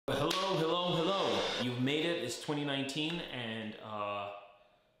Hello. You've made it. It's 2019, and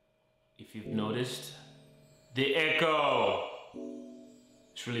if you've noticed, the echo.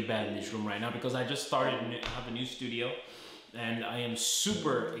 It's really bad in this room right now because I just started to have a new studio, and I am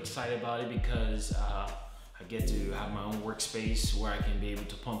super excited about it because I get to have my own workspace where I can be able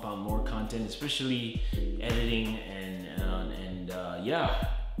to pump out more content, especially editing and yeah,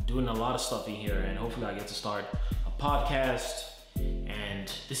 doing a lot of stuff in here. And hopefully I get to start a podcast.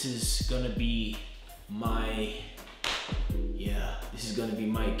 And this is gonna be my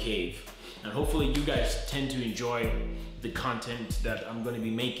cave, and hopefully you guys tend to enjoy the content that I'm gonna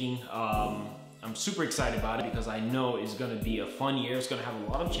be making. I'm super excited about it because I know it's gonna be a fun year. It's gonna have a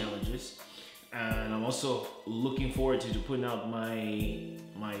lot of challenges, and I'm also looking forward to putting out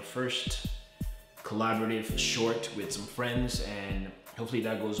my first collaborative short with some friends, and hopefully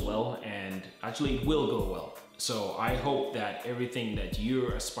that goes well, and actually it will go well. So I hope that everything that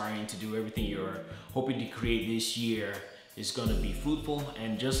you're aspiring to do, everything you're hoping to create this year is gonna be fruitful,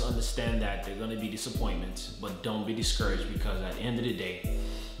 and just understand that there are gonna be disappointments, but don't be discouraged, because at the end of the day,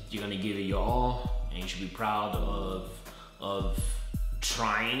 you're gonna give it your all, and you should be proud of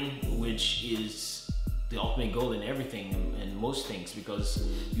trying, which is the ultimate goal in everything and most things, because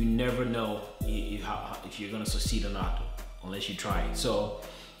you never know if you're gonna succeed or not unless you try. So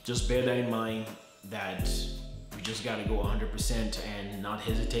just bear that in mind, that you just gotta go 100% and not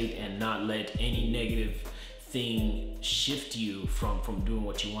hesitate, and not let any negative thing shift you from doing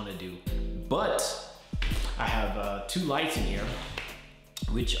what you want to do. But I have two lights in here,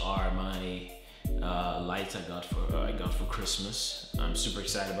 which are my lights I got for Christmas. I'm super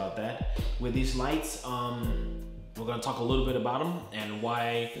excited about that. With these lights, we're gonna talk a little bit about them and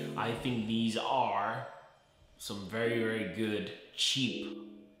why I think these are some very good cheap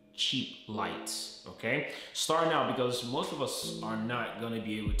lights. Okay, starting out, because most of us are not going to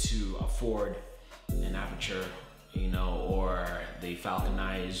be able to afford an aperture, you know, or the Falcon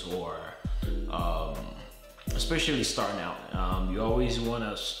Eyes, or especially starting out. You always want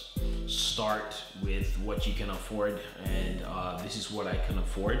to start with what you can afford, and this is what I can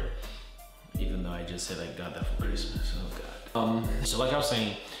afford, even though I just said I got that for Christmas. Oh god. So like I was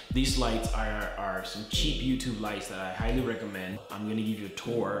saying, these lights are some cheap YouTube lights that I highly recommend. I'm gonna give you a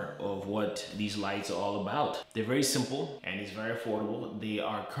tour of what these lights are all about. They're very simple and it's very affordable. They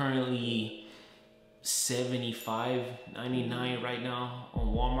are currently $75.99 right now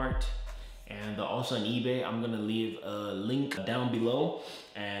on Walmart, and also on eBay. I'm gonna leave a link down below,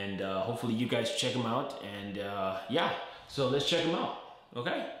 and hopefully you guys check them out. And yeah, so let's check them out.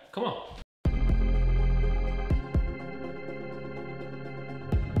 Okay, come on.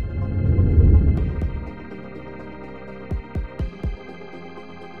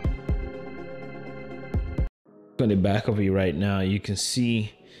 On the back of you right now, you can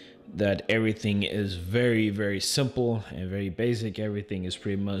see that everything is very simple and very basic. Everything is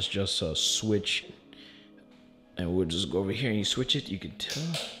pretty much just a switch, and we'll just go over here and you switch it, you can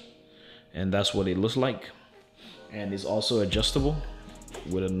tell, and that's what it looks like. And it's also adjustable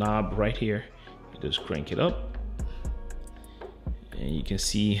with a knob right here. You just crank it up and you can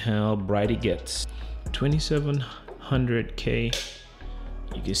see how bright it gets. 2700K.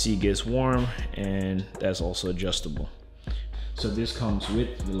 You can see it gets warm, and that's also adjustable. So this comes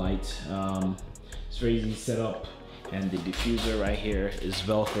with the light. It's very easy to set up, and the diffuser right here is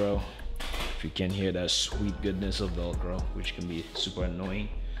Velcro. If you can hear that sweet goodness of Velcro, which can be super annoying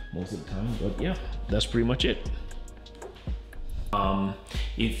most of the time, but yeah, that's pretty much it.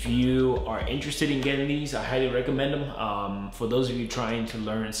 If you are interested in getting these, I highly recommend them. For those of you trying to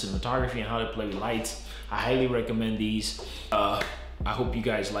learn cinematography and how to play with lights, I highly recommend these. I hope you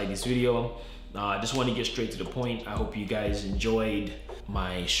guys like this video. I just want to get straight to the point. I hope you guys enjoyed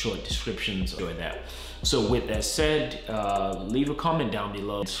my short descriptions. Enjoy that. So with that said, leave a comment down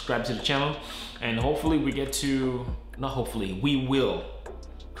below, subscribe to the channel, and hopefully we get to, not hopefully, we will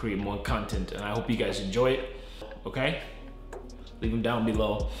create more content, and I hope you guys enjoy it. Okay? Leave them down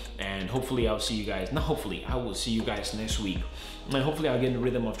below, and hopefully I'll see you guys, not hopefully, I will see you guys next week. And hopefully I'll get in the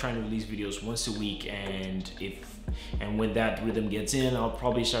rhythm of trying to release videos once a week, and when that rhythm gets in, I'll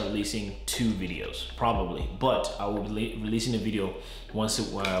probably start releasing 2 videos, probably, but I will be releasing a video once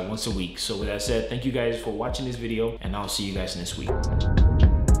a week. So with that said, thank you guys for watching this video, and I'll see you guys next week.